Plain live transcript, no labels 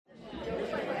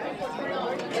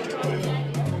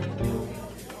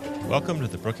Welcome to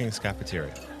the Brookings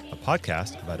Cafeteria, a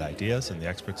podcast about ideas and the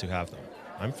experts who have them.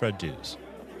 I'm Fred Dews.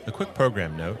 A quick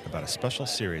program note about a special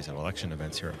series of election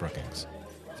events here at Brookings.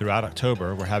 Throughout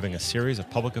October, we're having a series of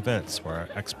public events where our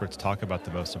experts talk about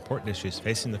the most important issues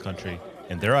facing the country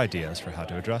and their ideas for how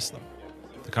to address them.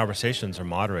 The conversations are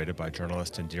moderated by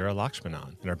journalist Indira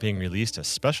Lakshmanan and are being released as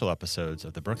special episodes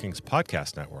of the Brookings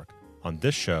Podcast Network on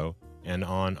this show and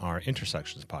on our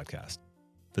Intersections podcast.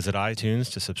 Visit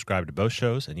iTunes to subscribe to both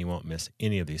shows and you won't miss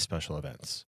any of these special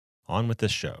events. On with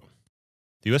this show.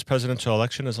 The U.S. presidential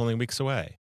election is only weeks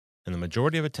away, and the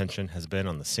majority of attention has been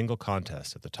on the single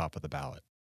contest at the top of the ballot.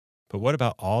 But what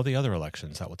about all the other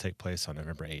elections that will take place on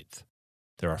November 8th?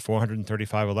 There are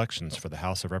 435 elections for the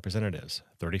House of Representatives,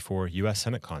 34 U.S.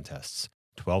 Senate contests,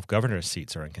 12 governor's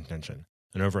seats are in contention,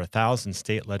 and over 1,000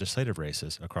 state legislative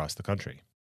races across the country.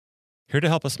 Here to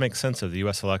help us make sense of the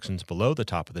U.S. elections below the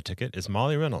top of the ticket is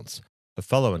Molly Reynolds, a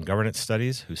fellow in governance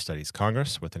studies who studies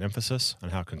Congress with an emphasis on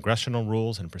how congressional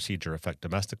rules and procedure affect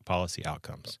domestic policy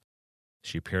outcomes.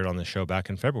 She appeared on the show back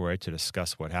in February to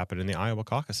discuss what happened in the Iowa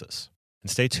caucuses.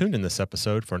 And stay tuned in this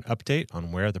episode for an update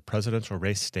on where the presidential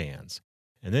race stands,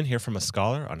 and then hear from a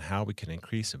scholar on how we can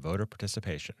increase voter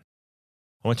participation.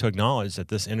 I want to acknowledge that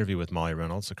this interview with Molly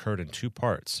Reynolds occurred in two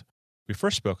parts. We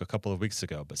first spoke a couple of weeks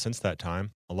ago, but since that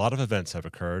time, a lot of events have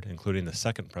occurred, including the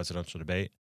second presidential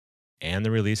debate and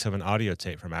the release of an audio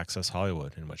tape from Access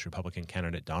Hollywood in which Republican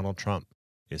candidate Donald Trump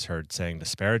is heard saying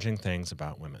disparaging things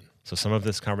about women. So some of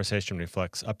this conversation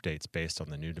reflects updates based on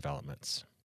the new developments.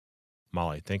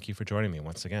 Molly, thank you for joining me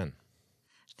once again.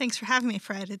 Thanks for having me,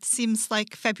 Fred. It seems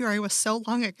like February was so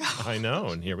long ago. I know,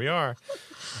 and here we are.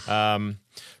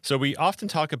 So we often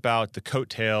talk about the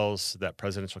coattails that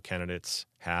presidential candidates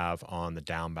have on the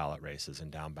down-ballot races,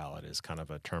 and down-ballot is kind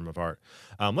of a term of art.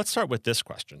 Let's start with this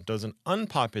question. Does an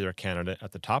unpopular candidate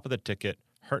at the top of the ticket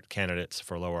hurt candidates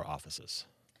for lower offices?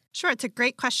 Sure. It's a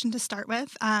great question to start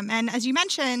with. And as you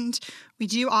mentioned, we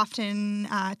do often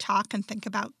talk and think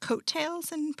about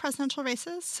coattails in presidential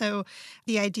races. So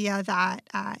the idea that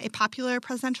a popular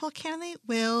presidential candidate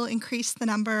will increase the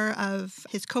number of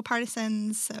his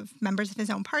co-partisans, of members of his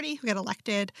own party who get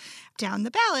elected down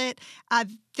the ballot.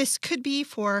 This could be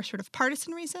for sort of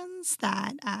partisan reasons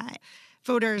that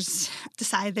voters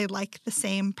decide they like the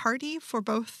same party for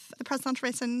both the presidential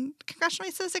race and congressional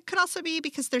races. It could also be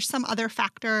because there's some other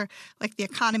factor, like the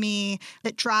economy,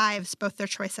 that drives both their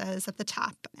choices at the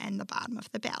top and the bottom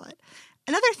of the ballot.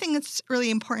 Another thing that's really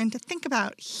important to think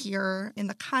about here in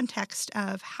the context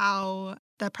of how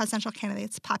the presidential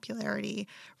candidate's popularity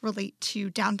relate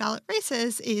to down-ballot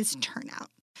races is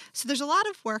turnout. So there's a lot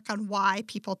of work on why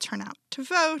people turn out to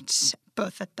vote,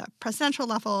 both at the presidential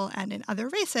level and in other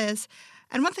races.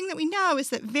 And one thing that we know is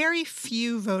that very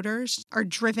few voters are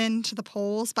driven to the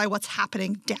polls by what's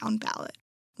happening down ballot.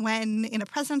 When in a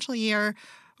presidential year,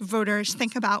 voters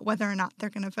think about whether or not they're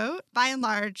going to vote, by and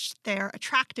large, they're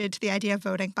attracted to the idea of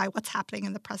voting by what's happening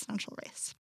in the presidential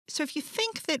race. So if you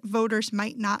think that voters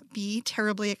might not be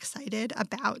terribly excited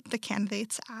about the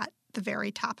candidates at the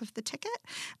very top of the ticket,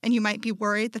 and you might be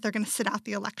worried that they're going to sit out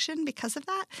the election because of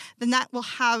that, then that will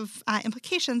have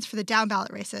implications for the down-ballot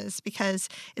races, because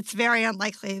it's very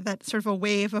unlikely that sort of a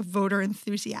wave of voter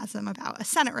enthusiasm about a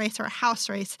Senate race or a House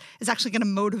race is actually going to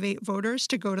motivate voters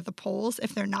to go to the polls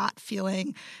if they're not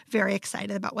feeling very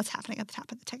excited about what's happening at the top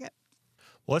of the ticket.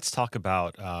 Well, let's talk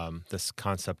about this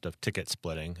concept of ticket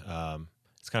splitting.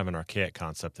 It's kind of an archaic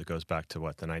concept that goes back to,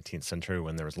 the 19th century,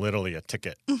 when there was literally a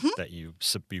ticket that you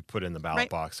put in the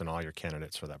ballot box and all your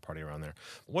candidates for that party around there.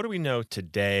 What do we know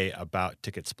today about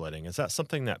ticket splitting? Is that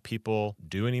something that people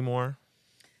do anymore?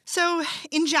 So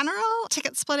in general,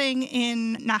 ticket splitting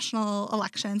in national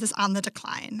elections is on the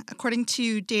decline. According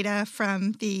to data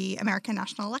from the American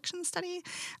National Election Study,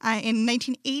 in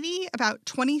 1980, about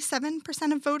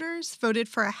 27% of voters voted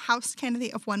for a House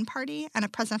candidate of one party and a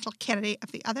presidential candidate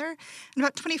of the other, and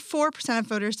about 24% of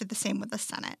voters did the same with the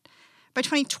Senate. By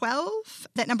 2012,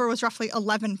 that number was roughly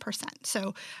 11%.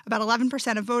 So about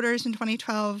 11% of voters in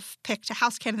 2012 picked a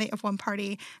House candidate of one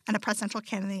party and a presidential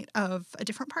candidate of a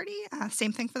different party.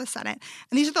 Same thing for the Senate.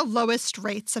 And these are the lowest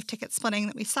rates of ticket splitting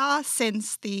that we saw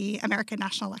since the American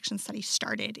National Election Study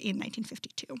started in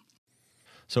 1952.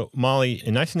 So, Molly,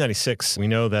 in 1996, we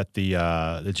know that the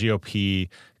GOP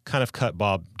kind of cut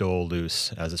Bob Dole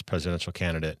loose as its presidential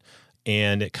candidate.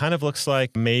 And it kind of looks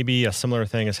like maybe a similar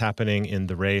thing is happening in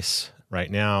the race right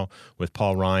now, with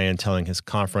Paul Ryan telling his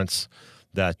conference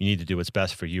that you need to do what's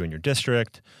best for you and your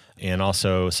district. And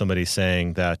also somebody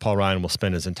saying that Paul Ryan will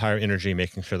spend his entire energy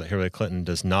making sure that Hillary Clinton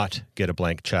does not get a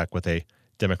blank check with a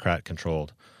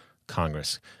Democrat-controlled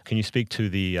Congress. Can you speak to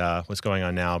the what's going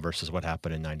on now versus what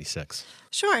happened in 96?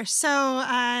 Sure.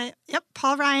 So,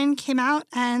 Paul Ryan came out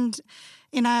and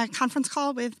in a conference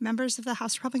call with members of the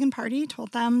House Republican Party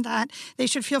told them that they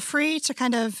should feel free to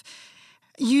kind of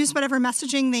use whatever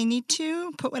messaging they need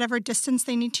to, put whatever distance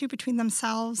they need to between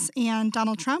themselves and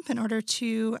Donald Trump in order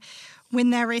to win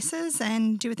their races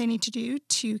and do what they need to do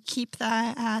to keep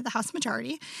the House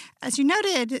majority. As you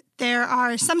noted, there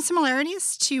are some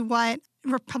similarities to what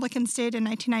Republicans did in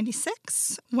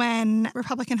 1996 when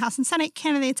Republican House and Senate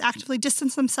candidates actively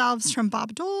distanced themselves from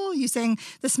Bob Dole using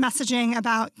this messaging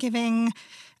about giving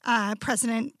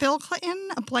President Bill Clinton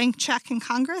a blank check in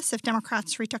Congress if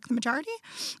Democrats retook the majority.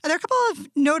 There are a couple of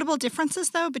notable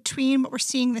differences, though, between what we're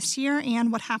seeing this year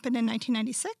and what happened in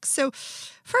 1996. So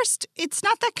first, it's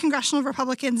not that congressional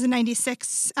Republicans in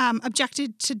 96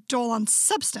 objected to Dole on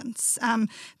substance.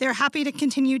 They're happy to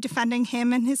continue defending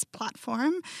him and his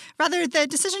platform. Rather, the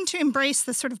decision to embrace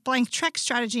the sort of blank check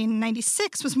strategy in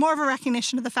 96 was more of a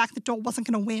recognition of the fact that Dole wasn't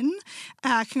going to win.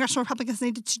 Congressional Republicans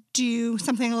needed to do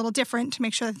something a little different to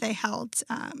make sure that they held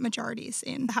majorities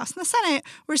in the House and the Senate.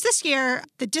 Whereas this year,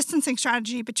 the distancing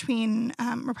strategy between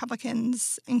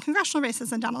Republicans in congressional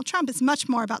races and Donald Trump is much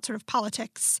more about sort of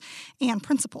politics and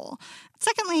principle.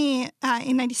 Secondly,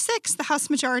 in 96, the House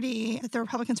majority that the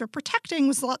Republicans were protecting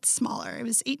was a lot smaller. It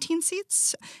was 18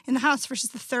 seats in the House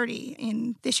versus the 30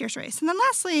 in this year's race. And then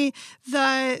lastly,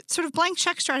 the sort of blank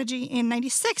check strategy in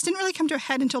 96 didn't really come to a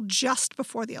head until just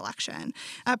before the election.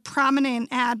 A prominent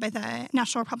ad by the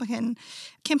National Republican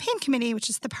Campaign Committee, which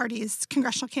is the party's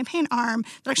congressional campaign arm,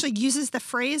 that actually uses the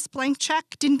phrase blank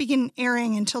check, didn't begin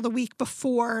airing until the week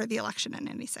before the election in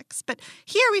 96. But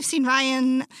here we've seen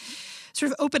Ryan sort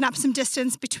of open up some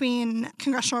distance between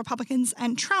congressional Republicans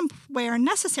and Trump where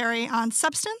necessary on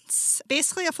substance,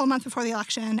 basically a full month before the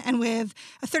election, and with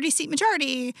a 30-seat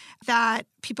majority that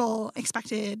people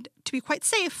expected to be quite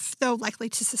safe, though likely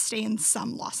to sustain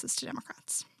some losses to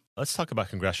Democrats. Let's talk about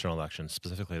congressional elections,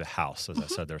 specifically the House. As I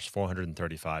said, there's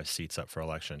 435 seats up for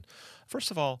election.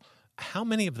 First of all, how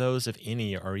many of those, if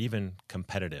any, are even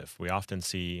competitive? We often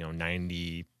see,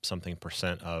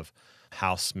 90-something% of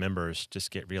House members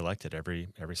just get reelected every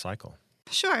cycle.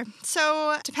 Sure.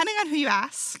 So depending on who you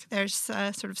ask, there's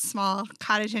a sort of small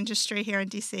cottage industry here in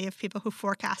D.C. of people who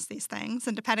forecast these things.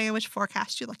 And depending on which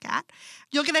forecast you look at,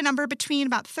 you'll get a number between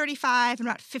about 35 and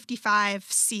about 55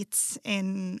 seats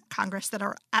in Congress that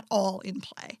are at all in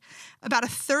play. About a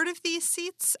third of these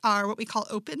seats are what we call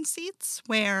open seats,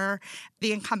 where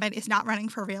the incumbent is not running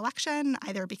for re-election,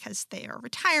 either because they are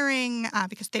retiring,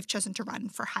 because they've chosen to run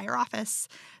for higher office,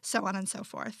 so on and so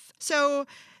forth. So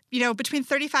between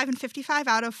 35 and 55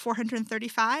 out of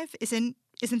 435 isn't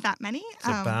that many. It's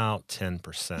about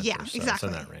 10%. Yeah, or so. exactly. It's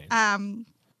in that range.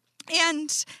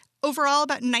 And overall,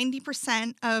 about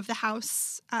 90% of the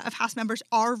House members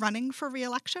are running for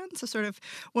re-election. So sort of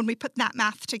when we put that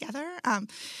math together,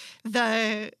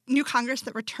 the new Congress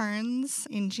that returns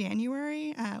in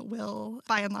January will,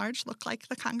 by and large, look like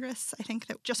the Congress, I think,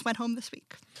 that just went home this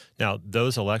week. Now,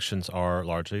 those elections are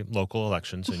largely local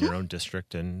elections in your own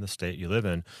district and the state you live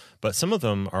in, but some of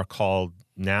them are called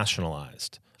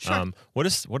nationalized. Sure. What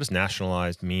does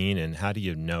nationalized mean, and how do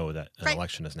you know that an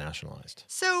election is nationalized?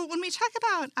 So when we talk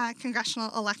about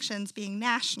congressional elections being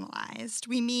nationalized,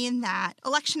 we mean that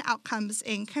election outcomes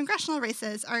in congressional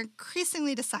races are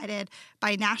increasingly decided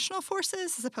by national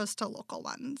forces as opposed to local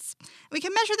ones. We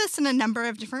can measure this in a number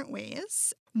of different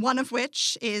ways. One of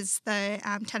which is the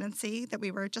tendency that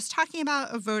we were just talking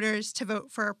about of voters to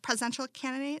vote for presidential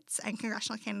candidates and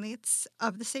congressional candidates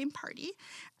of the same party.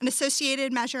 An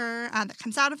associated measure that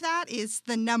comes out of that is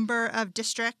the number of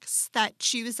districts that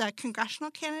choose a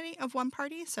congressional candidate of one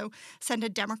party, so send a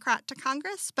Democrat to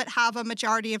Congress, but have a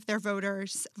majority of their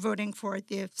voters voting for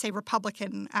the, say,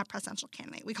 Republican presidential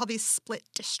candidate. We call these split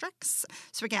districts.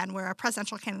 So again, where a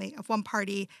presidential candidate of one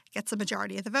party gets a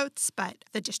majority of the votes, but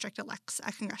the district elects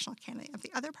a congressional candidate of the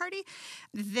other party.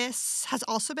 This has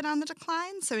also been on the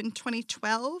decline. So in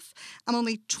 2012,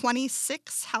 only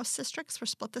 26 House districts were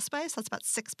split this way. So that's about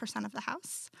 6% of the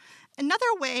House. Another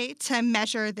way to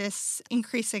measure this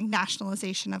increasing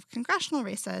nationalization of congressional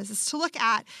races is to look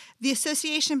at the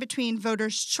association between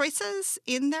voters' choices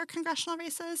in their congressional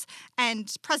races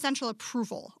and presidential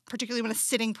approval, particularly when a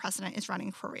sitting president is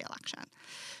running for re-election.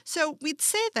 So we'd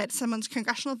say that someone's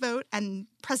congressional vote and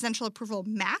presidential approval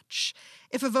match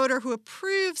if a voter who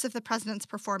approves of the president's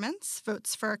performance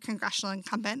votes for a congressional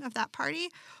incumbent of that party,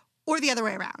 or the other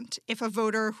way around, if a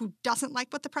voter who doesn't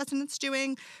like what the president's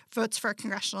doing votes for a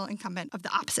congressional incumbent of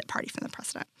the opposite party from the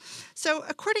president. So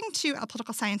according to a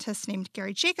political scientist named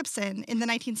Gary Jacobson, in the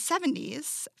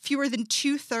 1970s, fewer than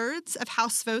 2/3 of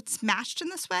House votes matched in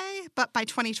this way, but by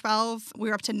 2012, we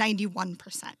were up to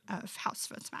 91% of House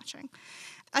votes matching.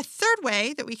 A third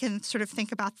way that we can sort of think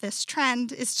about this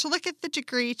trend is to look at the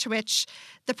degree to which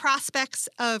the prospects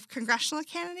of congressional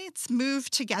candidates move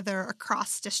together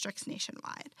across districts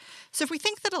nationwide. So if we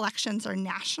think that elections are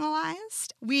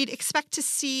nationalized, we'd expect to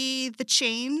see the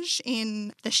change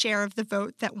in the share of the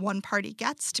vote that one party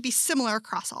gets to be similar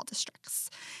across all districts.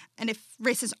 And if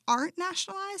races aren't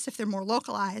nationalized, if they're more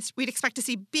localized, we'd expect to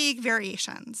see big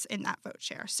variations in that vote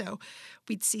share. So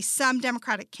we'd see some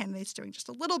Democratic candidates doing just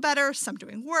a little better, some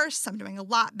doing worse, some doing a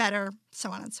lot better,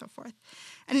 so on and so forth.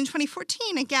 And in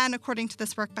 2014, again, according to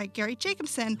this work by Gary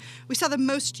Jacobson, we saw the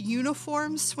most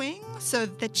uniform swing. So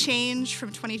the change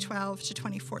from 2012 to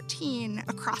 2014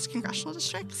 across congressional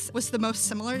districts was the most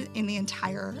similar in the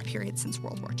entire period since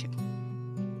World War II.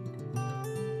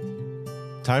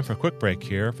 Time for a quick break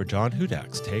here for John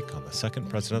Hudak's take on the second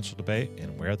presidential debate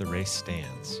and where the race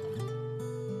stands.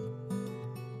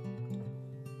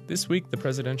 This week, the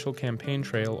presidential campaign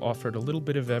trail offered a little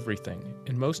bit of everything,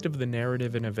 and most of the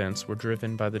narrative and events were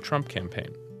driven by the Trump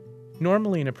campaign.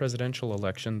 Normally in a presidential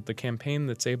election, the campaign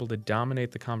that's able to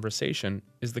dominate the conversation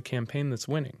is the campaign that's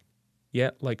winning.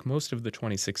 Yet, like most of the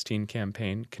 2016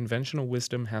 campaign, conventional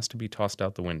wisdom has to be tossed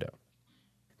out the window.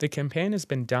 The campaign has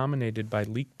been dominated by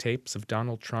leaked tapes of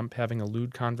Donald Trump having a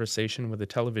lewd conversation with a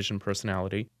television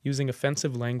personality, using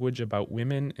offensive language about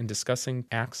women and discussing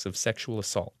acts of sexual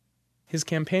assault. His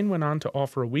campaign went on to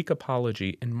offer a weak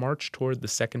apology and march toward the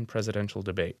second presidential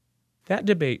debate. That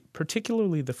debate,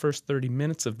 particularly the first 30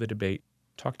 minutes of the debate,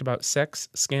 talked about sex,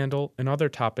 scandal, and other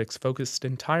topics focused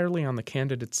entirely on the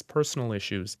candidate's personal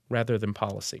issues rather than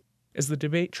policy. As the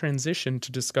debate transitioned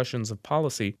to discussions of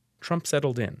policy, Trump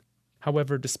settled in.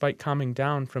 However, despite calming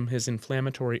down from his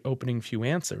inflammatory opening few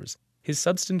answers, his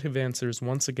substantive answers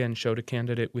once again showed a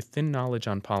candidate with thin knowledge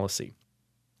on policy.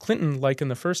 Clinton, like in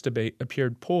the first debate,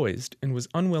 appeared poised and was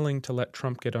unwilling to let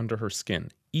Trump get under her skin,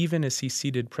 even as he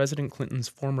seated President Clinton's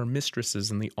former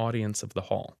mistresses in the audience of the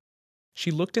hall.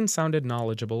 She looked and sounded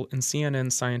knowledgeable, and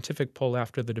CNN's scientific poll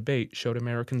after the debate showed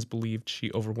Americans believed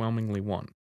she overwhelmingly won.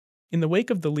 In the wake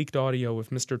of the leaked audio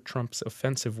of Mr. Trump's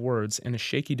offensive words and a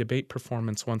shaky debate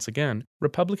performance once again,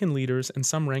 Republican leaders and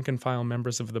some rank-and-file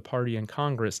members of the party in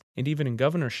Congress and even in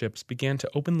governorships began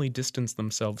to openly distance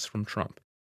themselves from Trump.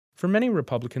 For many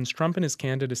Republicans, Trump and his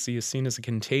candidacy is seen as a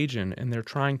contagion, and they're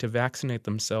trying to vaccinate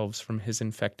themselves from his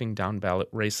infecting down-ballot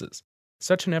races.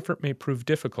 Such an effort may prove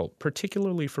difficult,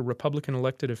 particularly for Republican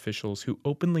elected officials who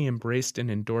openly embraced and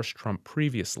endorsed Trump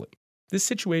previously. This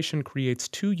situation creates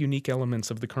two unique elements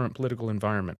of the current political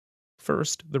environment.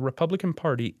 First, the Republican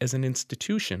Party as an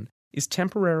institution is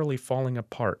temporarily falling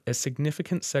apart as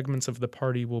significant segments of the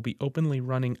party will be openly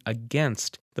running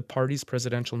against the party's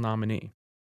presidential nominee.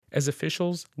 As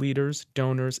officials, leaders,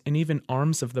 donors, and even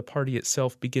arms of the party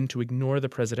itself begin to ignore the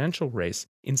presidential race,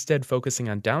 instead focusing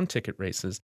on down-ticket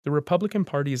races, the Republican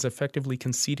Party is effectively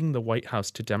conceding the White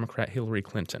House to Democrat Hillary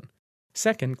Clinton.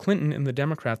 Second, Clinton and the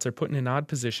Democrats are put in an odd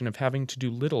position of having to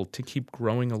do little to keep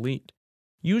growing a lead.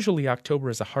 Usually, October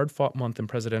is a hard-fought month in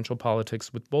presidential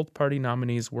politics, with both party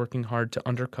nominees working hard to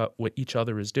undercut what each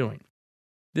other is doing.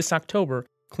 This October,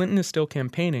 Clinton is still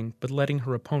campaigning, but letting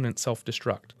her opponent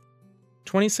self-destruct.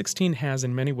 2016 has,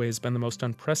 in many ways, been the most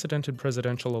unprecedented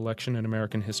presidential election in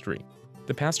American history.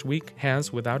 The past week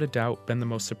has, without a doubt, been the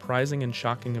most surprising and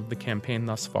shocking of the campaign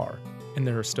thus far, and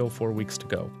there are still 4 weeks to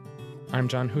go. I'm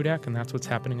John Hudak, and that's what's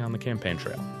happening on the campaign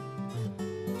trail.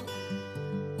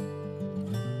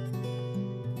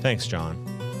 Thanks, John.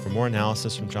 For more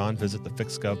analysis from John, visit the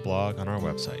FixGov blog on our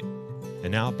website.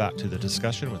 And now back to the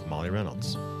discussion with Molly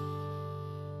Reynolds.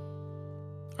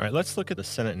 All right, let's look at the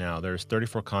Senate now. There's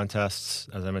 34 contests,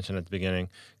 as I mentioned at the beginning.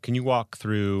 Can you walk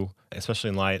through, especially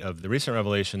in light of the recent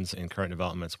revelations and current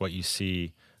developments, what you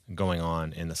see going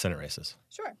on in the Senate races?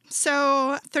 Sure.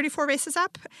 So 34 races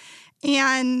up.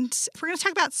 And if we're going to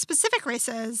talk about specific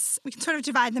races, we can sort of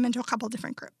divide them into a couple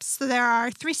different groups. So there are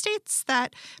 3 states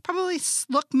that probably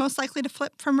look most likely to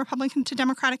flip from Republican to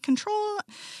Democratic control.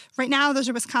 Right now, those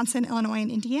are Wisconsin, Illinois,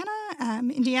 and Indiana.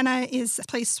 Indiana is a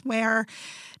place where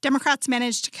Democrats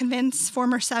managed to convince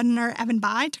former Senator Evan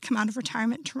Bayh to come out of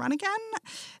retirement to run again.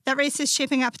 That race is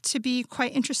shaping up to be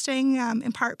quite interesting,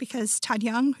 in part because Todd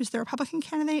Young, who's the Republican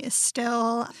candidate, is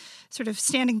still sort of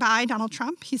standing by Donald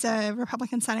Trump. He's a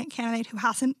Republican Senate candidate who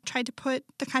hasn't tried to put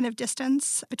the kind of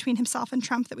distance between himself and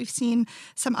Trump that we've seen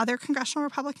some other congressional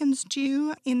Republicans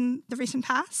do in the recent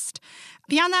past.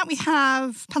 Beyond that, we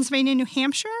have Pennsylvania and New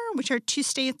Hampshire, which are two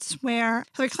states where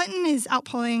Hillary Clinton is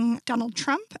outpolling Donald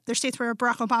Trump. They're states where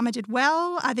Barack Obama did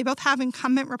well. They both have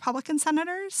incumbent Republican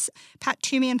senators, Pat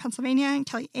Toomey in Pennsylvania and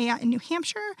Kelly Ayotte in New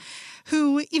Hampshire,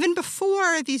 who even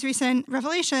before these recent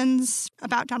revelations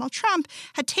about Donald Trump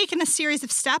had taken a series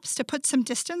of steps to put some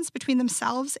distance between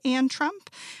themselves and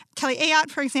Trump. Kelly Ayotte,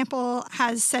 for example,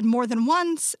 has said more than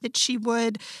once that she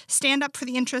would stand up for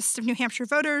the interests of New Hampshire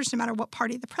voters no matter what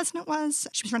party the president was.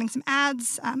 She was running some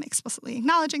ads explicitly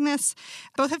acknowledging this.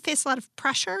 Both have faced a lot of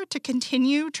pressure to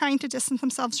continue trying to distance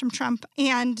themselves from Trump.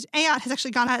 And Ayotte has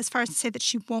actually gone as far as to say that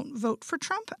she won't vote for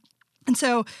Trump. And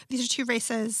so these are two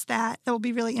races that will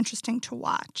be really interesting to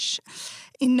watch.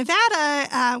 In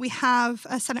Nevada, we have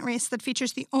a Senate race that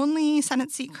features the only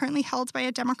Senate seat currently held by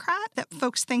a Democrat that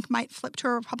folks think might flip to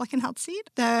a Republican-held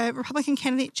seat. The Republican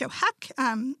candidate, Joe Heck,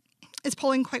 is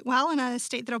polling quite well in a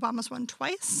state that Obama's won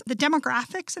twice. The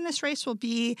demographics in this race will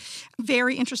be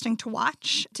very interesting to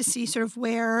watch, to see sort of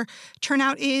where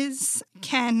turnout is.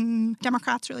 Can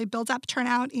Democrats really build up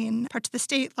turnout in parts of the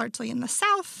state, largely in the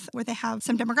South, where they have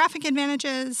some demographic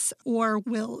advantages, or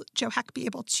will Joe Heck be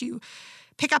able to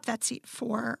pick up that seat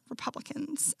for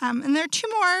Republicans? And there are two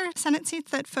more Senate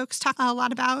seats that folks talk a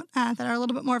lot about that are a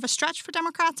little bit more of a stretch for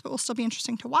Democrats, but will still be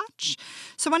interesting to watch.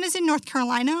 So one is in North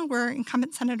Carolina, where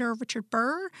incumbent Senator Richard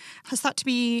Burr has thought to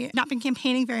be not been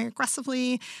campaigning very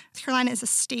aggressively. North Carolina is a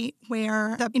state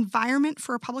where the environment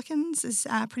for Republicans is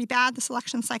pretty bad this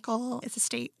election cycle. It's a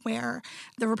state where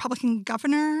the Republican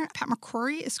governor, Pat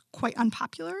McCrory, is quite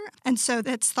unpopular. And so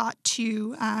that's thought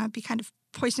to be kind of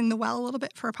poisoning the well a little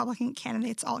bit for Republican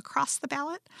candidates all across the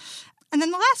ballot. And then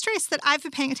the last race that I've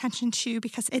been paying attention to,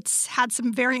 because it's had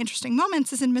some very interesting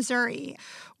moments, is in Missouri,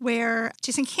 where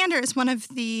Jason Kander is one of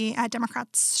the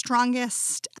Democrats'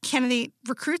 strongest candidate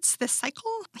recruits this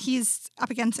cycle. He's up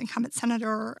against incumbent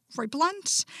Senator Roy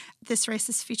Blunt. This race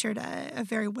has featured a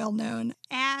very well-known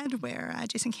ad where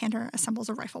Jason Kander assembles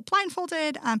a rifle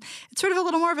blindfolded. It's sort of a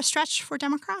little more of a stretch for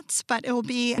Democrats, but it will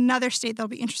be another state that will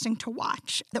be interesting to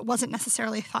watch that wasn't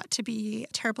necessarily thought to be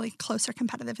terribly close or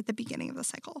competitive at the beginning of the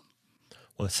cycle.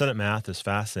 Well, the Senate math is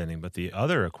fascinating, but the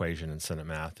other equation in Senate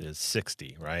math is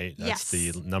 60, right? That's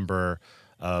yes. the number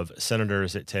of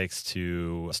senators it takes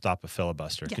to stop a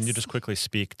filibuster. Yes. Can you just quickly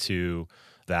speak to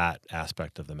that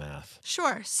aspect of the math?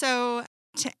 Sure. So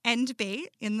to end debate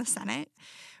in the Senate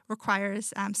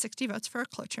requires 60 votes for a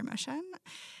cloture motion.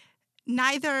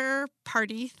 Neither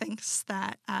party thinks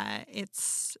that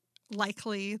it's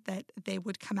likely that they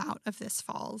would come out of this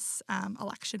fall's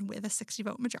election with a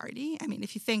 60-vote majority. I mean,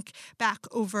 if you think back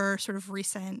over sort of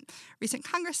recent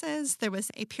Congresses, there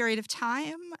was a period of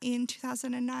time in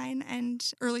 2009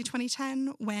 and early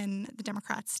 2010 when the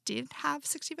Democrats did have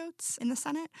 60 votes in the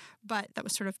Senate, but that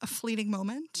was sort of a fleeting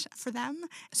moment for them.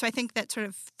 So I think that sort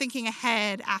of thinking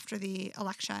ahead after the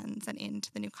elections and into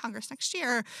the new Congress next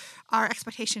year, our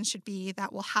expectations should be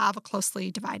that we'll have a closely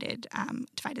divided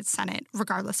Senate,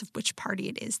 regardless of which party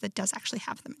it is that does actually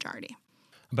have the majority.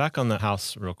 Back on the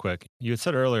House real quick, you had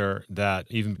said earlier that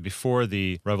even before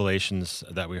the revelations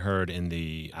that we heard in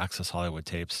the Access Hollywood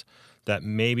tapes, that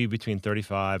maybe between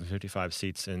 35 and 55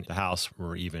 seats in the House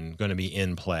were even going to be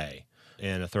in play.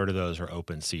 And a third of those are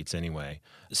open seats anyway.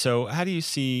 So how do you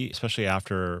see, especially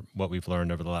after what we've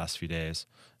learned over the last few days,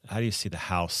 how do you see the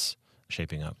House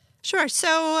shaping up? Sure.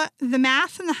 So the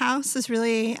math in the House is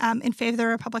really in favor of the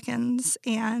Republicans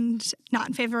and not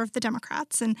in favor of the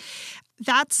Democrats. And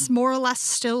that's more or less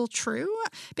still true.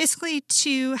 Basically,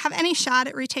 to have any shot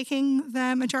at retaking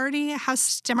the majority,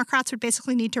 House Democrats would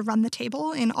basically need to run the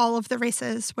table in all of the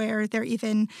races where they're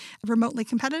even remotely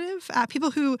competitive. People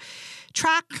who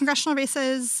track congressional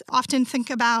races often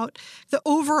think about the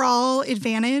overall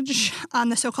advantage on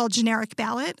the so-called generic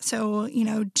ballot. So,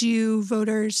 do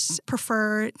voters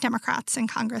prefer Democrats in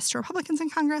Congress to Republicans in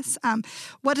Congress?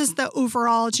 What is the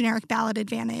overall generic ballot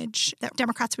advantage that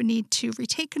Democrats would need to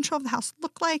retake control of the House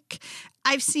look like?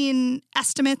 I've seen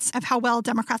estimates of how well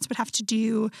Democrats would have to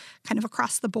do kind of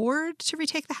across the board to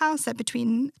retake the House at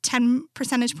between 10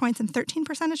 percentage points and 13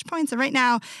 percentage points. And right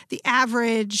now, the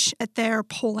average at their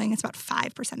polling is about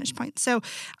 5 percentage points. So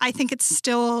I think it's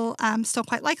still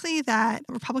quite likely that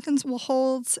Republicans will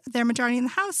hold their majority in the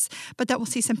House, but that we'll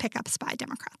see some pickups by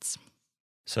Democrats.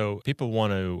 So people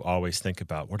want to always think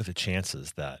about what are the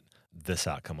chances that this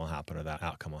outcome will happen or that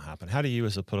outcome will happen. How do you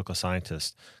as a political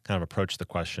scientist kind of approach the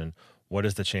question, what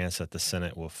is the chance that the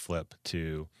Senate will flip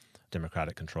to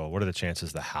Democratic control? What are the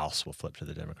chances the House will flip to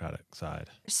the Democratic side?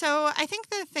 So I think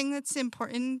the thing that's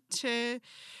important to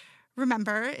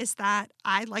remember is that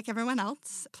I, like everyone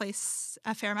else, place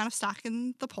a fair amount of stock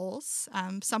in the polls.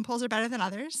 Some polls are better than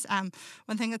others.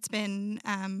 One thing that's been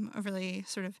a really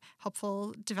sort of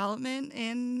helpful development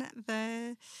in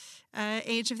the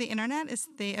age of the internet is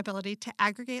the ability to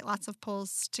aggregate lots of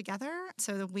polls together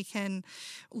so that we can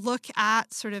look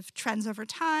at sort of trends over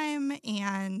time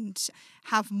and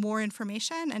have more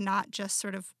information and not just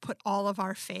sort of put all of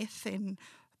our faith in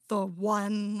the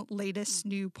one latest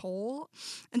new poll.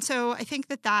 And so I think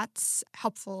that that's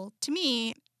helpful to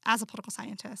me as a political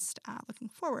scientist looking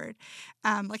forward.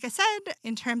 Like I said,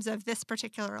 in terms of this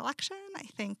particular election, I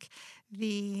think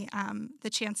the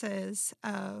chances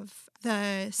of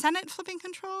the Senate flipping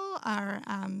control are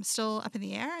still up in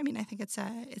the air. I mean, I think it's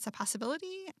a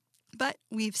possibility. But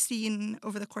we've seen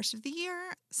over the course of the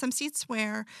year some seats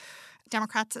where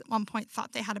Democrats at one point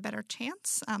thought they had a better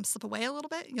chance slip away a little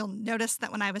bit. You'll notice that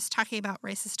when I was talking about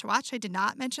races to watch, I did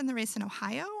not mention the race in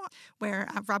Ohio, where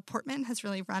Rob Portman has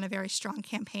really run a very strong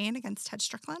campaign against Ted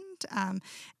Strickland,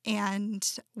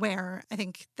 and where I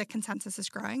think the consensus is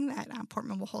growing that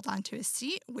Portman will hold on to his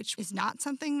seat, which is not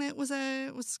something that was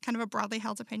kind of a broadly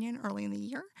held opinion early in the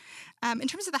year. In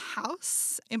terms of the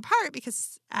House, in part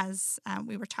because, as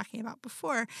we were talking about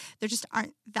before, there just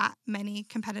aren't that many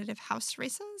competitive House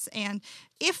races. And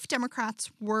if Democrats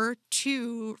were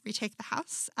to retake the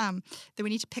House, then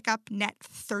we need to pick up net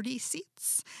 30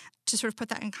 seats. To sort of put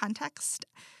that in context,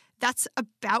 that's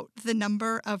about the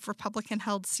number of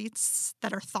Republican-held seats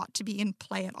that are thought to be in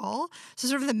play at all. So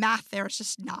sort of the math there is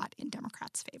just not in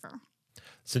Democrats' favor.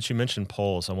 Since you mentioned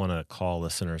polls, I want to call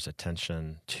listeners'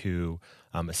 attention to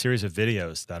a series of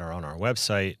videos that are on our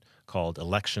website called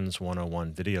Elections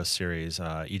 101 video series.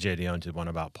 EJ Dion did one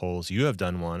about polls. You have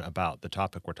done one about the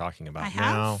topic we're talking about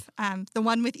now. I have. The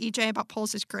one with EJ about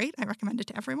polls is great. I recommend it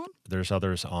to everyone. There's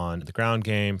others on the ground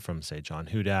game from, say, John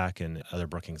Hudak and other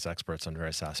Brookings experts on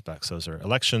various aspects. Those are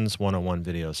Elections 101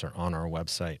 videos are on our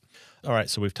website. All right,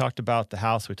 so we've talked about the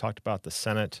House. We talked about the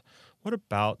Senate. What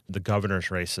about the governor's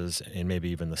races and maybe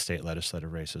even the state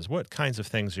legislative races? What kinds of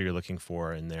things are you looking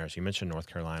for in there? As you mentioned North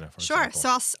Carolina, for example.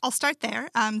 Sure. So I'll start there.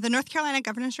 The North Carolina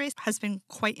governor's race has been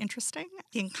quite interesting.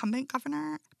 The incumbent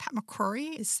governor, Pat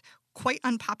McCrory, is quite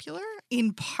unpopular,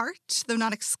 in part, though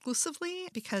not exclusively,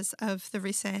 because of the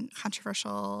recent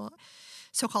controversial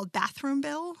so-called bathroom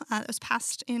bill that was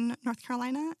passed in North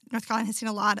Carolina. North Carolina has seen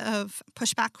a lot of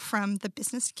pushback from the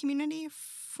business community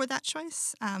for that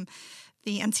choice.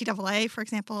 The NCAA, for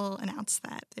example, announced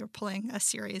that they were pulling a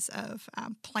series of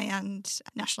planned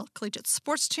National Collegiate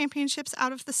Sports Championships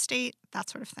out of the state, that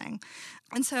sort of thing.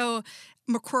 And so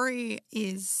McCrory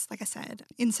is, like I said,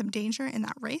 in some danger in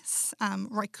that race.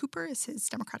 Roy Cooper is his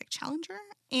Democratic challenger.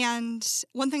 And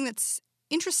one thing that's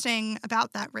interesting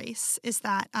about that race is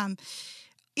that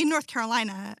in North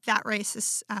Carolina, that race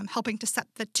is helping to set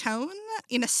the tone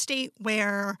in a state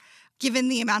where, given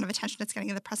the amount of attention it's getting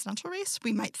in the presidential race,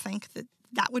 we might think that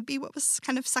that would be what was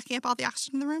kind of sucking up all the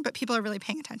oxygen in the room, but people are really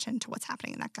paying attention to what's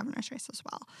happening in that governor's race as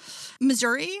well.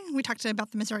 Missouri, we talked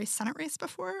about the Missouri Senate race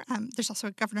before. There's also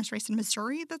a governor's race in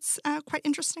Missouri that's quite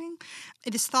interesting.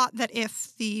 It is thought that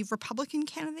if the Republican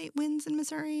candidate wins in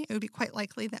Missouri, it would be quite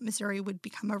likely that Missouri would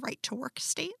become a right-to-work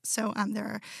state. So there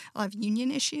are a lot of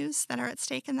union issues that are at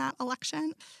stake in that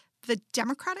election. The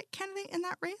Democratic candidate in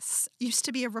that race used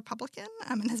to be a Republican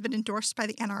and has been endorsed by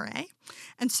the NRA.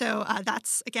 And so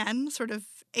that's, again, sort of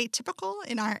atypical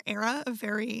in our era of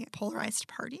very polarized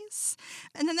parties.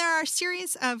 And then there are a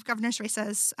series of governor's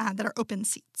races that are open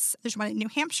seats. There's one in New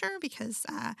Hampshire because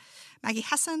Maggie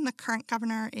Hassan, the current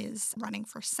governor, is running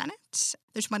for Senate.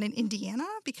 There's one in Indiana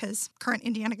because current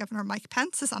Indiana Governor Mike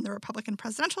Pence is on the Republican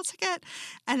presidential ticket.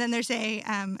 And then there's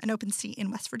an open seat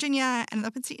in West Virginia and an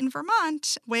open seat in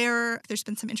Vermont where there's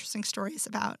been some interesting stories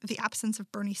about the absence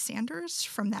of Bernie Sanders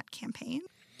from that campaign.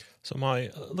 So, Molly,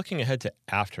 looking ahead to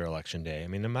after Election Day, I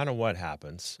mean, no matter what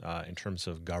happens in terms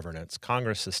of governance,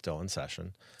 Congress is still in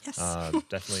session. Yes.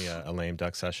 Definitely a lame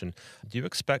duck session. Do you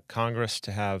expect Congress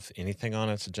to have anything on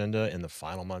its agenda in the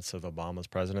final months of Obama's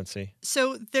presidency?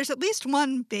 So there's at least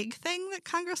one big thing that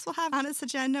Congress will have on its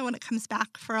agenda when it comes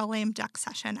back for a lame duck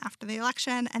session after the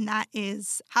election, and that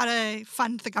is how to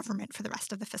fund the government for the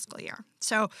rest of the fiscal year.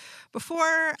 So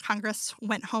before Congress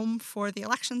went home for the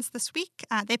elections this week,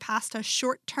 they passed a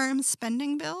short-term midterm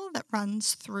spending bill that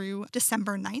runs through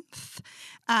December 9th.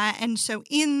 And so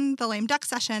in the lame duck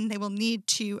session, they will need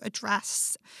to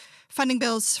address funding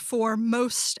bills for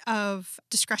most of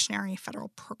discretionary federal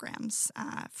programs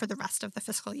for the rest of the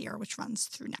fiscal year, which runs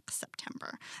through next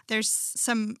September. There's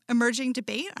some emerging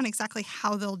debate on exactly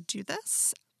how they'll do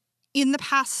this. In the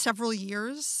past several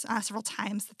years, several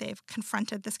times that they've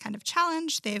confronted this kind of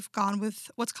challenge, they've gone with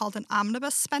what's called an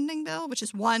omnibus spending bill, which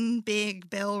is one big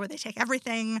bill where they take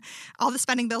everything, all the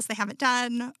spending bills they haven't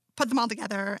done, put them all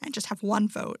together, and just have one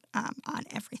vote on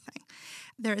everything.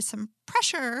 There is some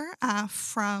pressure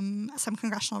from some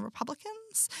congressional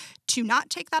Republicans to not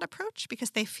take that approach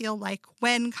because they feel like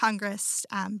when Congress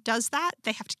does that,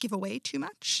 they have to give away too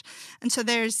much. And so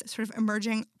there's sort of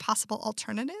emerging possible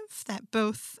alternative that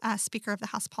both Speaker of the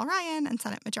House Paul Ryan and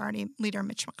Senate Majority Leader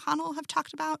Mitch McConnell have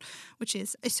talked about, which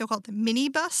is a so-called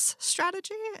minibus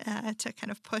strategy to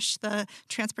kind of push the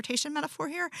transportation metaphor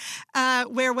here,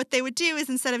 where what they would do is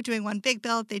instead of doing one big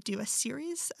bill, they do a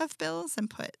series of bills and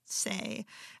put, say,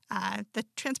 the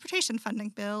transportation funding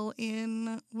bill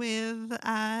in with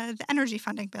the energy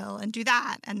funding bill and do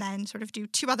that, and then sort of do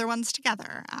two other ones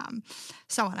together,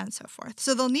 so on and so forth.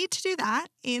 So they'll need to do that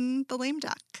in the lame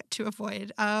duck to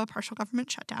avoid a partial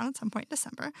government shutdown at some point in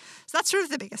December. So that's sort of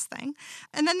the biggest thing.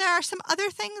 And then there are some other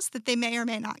things that they may or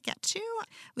may not get to.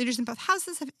 Leaders in both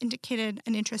houses have indicated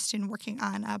an interest in working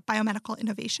on a biomedical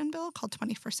innovation bill called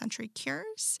 21st Century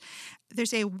Cures.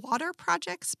 There's a water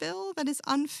projects bill that is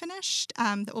unfinished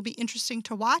that will be interesting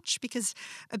to watch because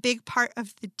a big part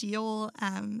of the deal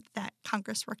that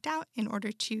Congress worked out in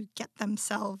order to get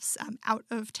themselves out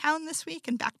of town this week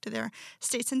and back to their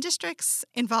states and districts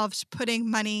involved putting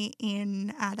money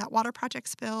in that water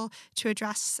projects bill to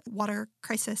address water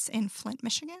crisis in Flint,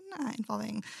 Michigan,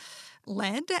 involving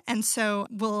lead. And so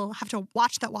we'll have to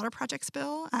watch that water projects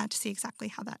bill to see exactly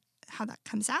how that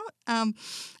comes out. And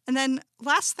then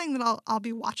last thing that I'll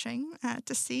be watching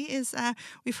to see is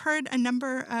we've heard a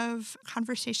number of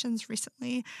conversations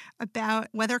recently about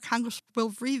whether Congress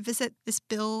will revisit this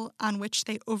bill on which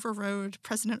they overrode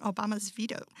President Obama's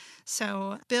veto.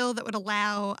 So a bill that would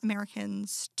allow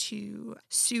Americans to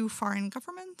sue foreign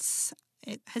governments.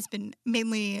 It has been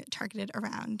mainly targeted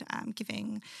around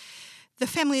giving the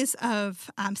families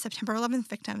of September 11th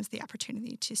victims the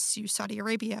opportunity to sue Saudi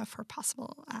Arabia for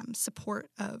possible support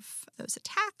of those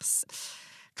attacks.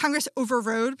 Congress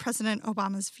overrode President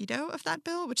Obama's veto of that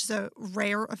bill, which is a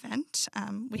rare event.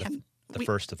 The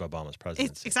first of Obama's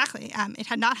presidency. Exactly. It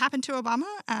had not happened to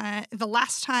Obama. The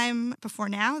last time before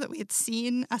now that we had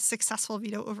seen a successful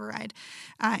veto override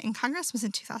in Congress was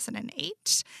in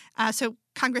 2008. So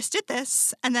Congress did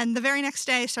this, and then the very next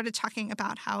day started talking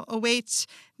about how, oh, wait,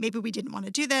 maybe we didn't want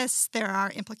to do this. There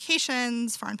are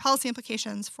implications, foreign policy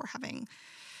implications for having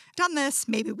done this.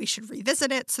 Maybe we should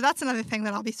revisit it. So that's another thing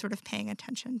that I'll be sort of paying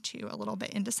attention to a little bit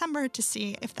in December to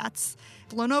see if that's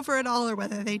blown over at all or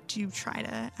whether they do try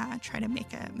to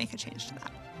make a change to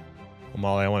that. Well,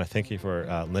 Molly, I want to thank you for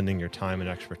lending your time and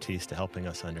expertise to helping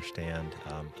us understand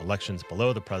elections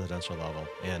below the presidential level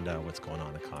and what's going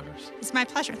on in Congress. It's my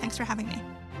pleasure. Thanks for having me.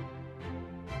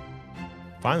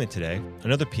 Finally today,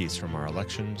 another piece from our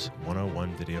Elections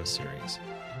 101 video series.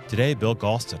 Today, Bill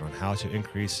Galston on how to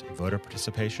increase voter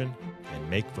participation and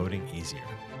make voting easier.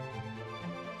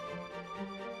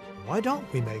 Why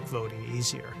don't we make voting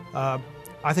easier?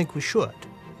 I think we should.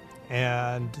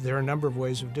 And there are a number of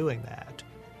ways of doing that.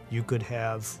 You could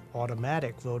have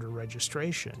automatic voter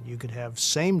registration. You could have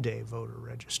same-day voter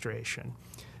registration.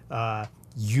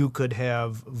 You could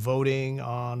have voting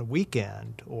on a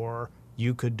weekend, or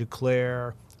you could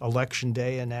declare Election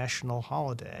Day a national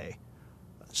holiday.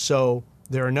 So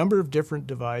there are a number of different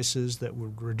devices that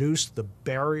would reduce the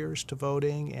barriers to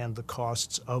voting and the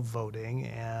costs of voting,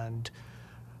 and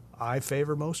I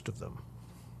favor most of them.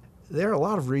 There are a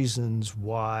lot of reasons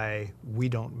why we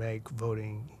don't make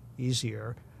voting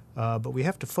easier, but we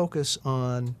have to focus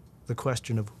on the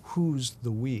question of who's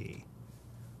the we.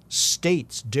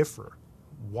 States differ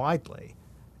widely,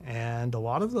 and a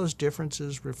lot of those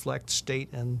differences reflect state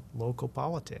and local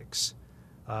politics.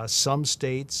 Some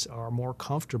states are more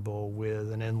comfortable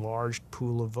with an enlarged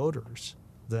pool of voters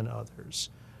than others.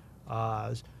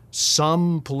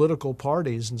 Some political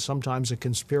parties, and sometimes a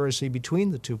conspiracy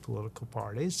between the two political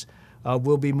parties,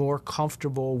 will be more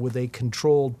comfortable with a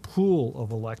controlled pool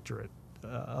of electorate,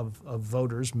 of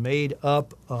voters made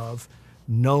up of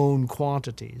known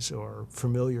quantities or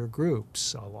familiar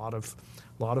groups. A lot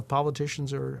of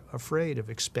politicians are afraid of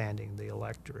expanding the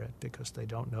electorate because they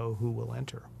don't know who will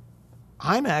enter.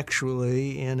 I'm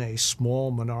actually in a small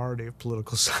minority of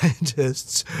political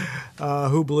scientists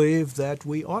who believe that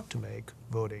we ought to make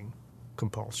voting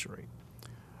compulsory.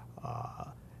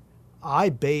 I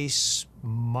base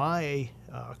my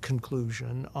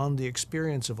conclusion on the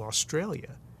experience of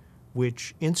Australia,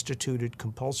 which instituted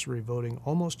compulsory voting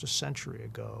almost a century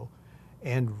ago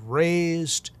and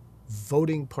raised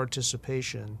voting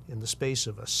participation in the space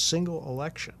of a single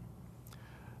election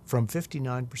from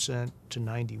 59% to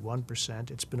 91%.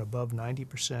 It's been above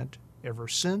 90% ever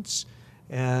since,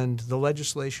 and the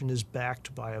legislation is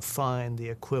backed by a fine, the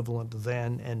equivalent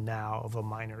then and now of a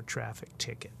minor traffic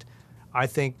ticket. I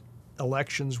think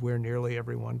elections where nearly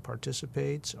everyone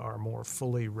participates are more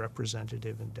fully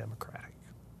representative and democratic.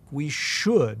 We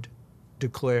should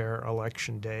declare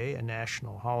Election Day a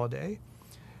national holiday.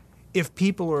 If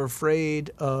people are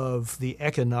afraid of the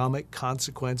economic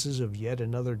consequences of yet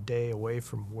another day away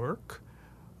from work,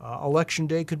 Election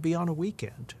Day could be on a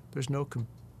weekend. There's no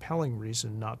compelling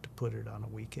reason not to put it on a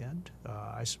weekend.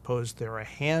 I suppose there are a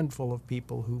handful of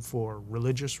people who, for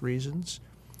religious reasons,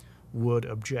 would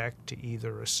object to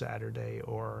either a Saturday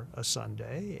or a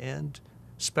Sunday, and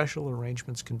special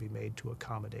arrangements can be made to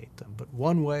accommodate them. But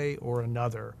one way or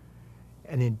another,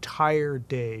 an entire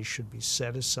day should be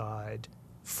set aside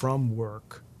from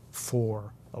work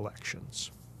for elections.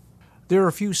 There are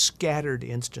a few scattered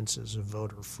instances of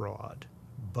voter fraud,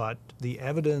 but the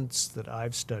evidence that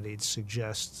I've studied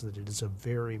suggests that it is a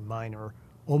very minor,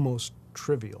 almost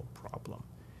trivial problem.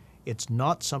 It's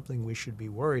not something we should be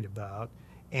worried about,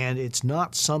 and it's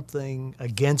not something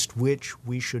against which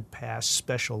we should pass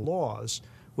special laws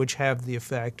which have the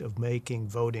effect of making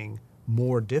voting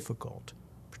more difficult,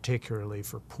 particularly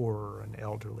for poorer and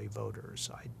elderly voters.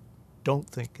 I don't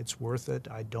think it's worth it.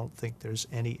 I don't think there's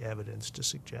any evidence to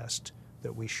suggest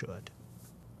that we should.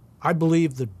 I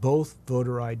believe that both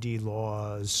voter ID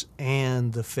laws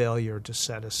and the failure to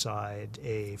set aside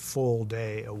a full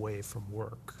day away from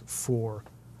work for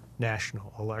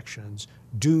national elections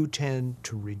do tend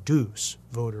to reduce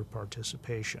voter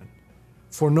participation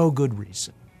for no good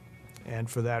reason. And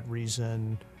for that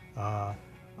reason, I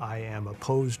am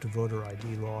opposed to voter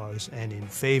ID laws and in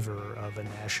favor of a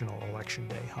national Election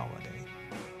Day holiday.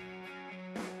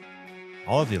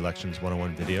 All of the Elections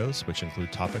 101 videos, which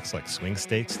include topics like swing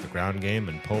states, the ground game,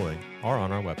 and polling, are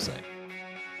on our website.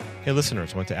 Hey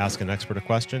listeners, want to ask an expert a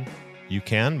question? You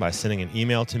can by sending an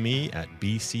email to me at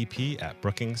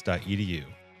bcp@brookings.edu.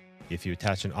 If you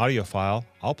attach an audio file,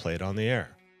 I'll play it on the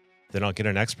air. Then I'll get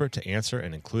an expert to answer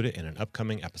and include it in an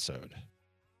upcoming episode.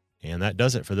 And that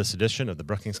does it for this edition of the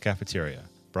Brookings Cafeteria,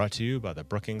 brought to you by the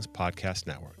Brookings Podcast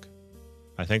Network.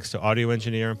 My thanks to audio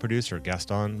engineer and producer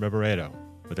Gaston Riberedo,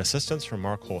 with assistance from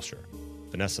Mark Holscher.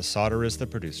 Vanessa Sauter is the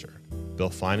producer. Bill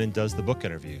Finan does the book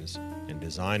interviews, and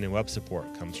design and web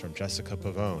support comes from Jessica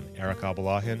Pavone, Eric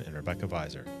Abalahian, and Rebecca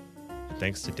Visor. And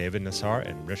thanks to David Nassar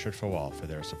and Richard Fawal for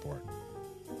their support.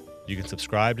 You can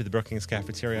subscribe to the Brookings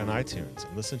Cafeteria on iTunes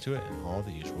and listen to it in all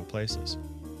the usual places.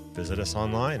 Visit us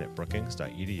online at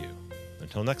brookings.edu.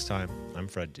 Until next time, I'm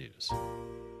Fred Dews.